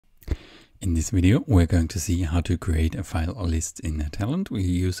In this video, we're going to see how to create a file list in Talend. We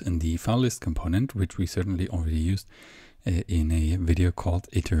use in the file list component, which we certainly already used in a video called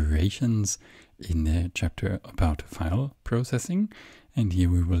Iterations in the chapter about file processing. And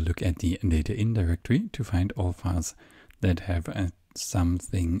here we will look at the data in directory to find all files that have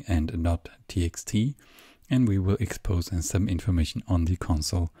something and .txt. And we will expose some information on the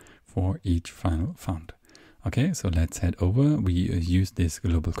console for each file found. Okay, so let's head over. We use this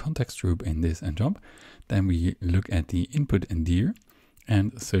global context group in this job. Then we look at the input in dir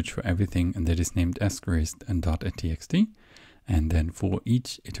and search for everything that is named asterisk.txt. And then for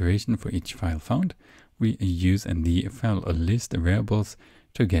each iteration, for each file found, we use the file list variables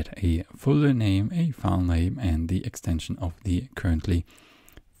to get a folder name, a file name, and the extension of the currently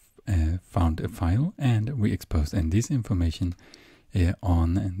found file. And we expose this information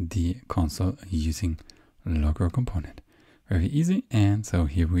on the console using logger component. Very easy. And so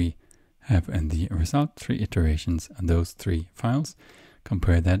here we have the result, 3 iterations on those 3 files.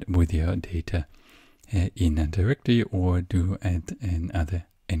 Compare that with your data in a directory or do add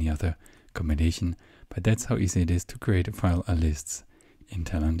any other combination. But that's how easy it is to create file lists in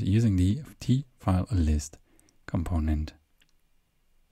Talend using the file list component.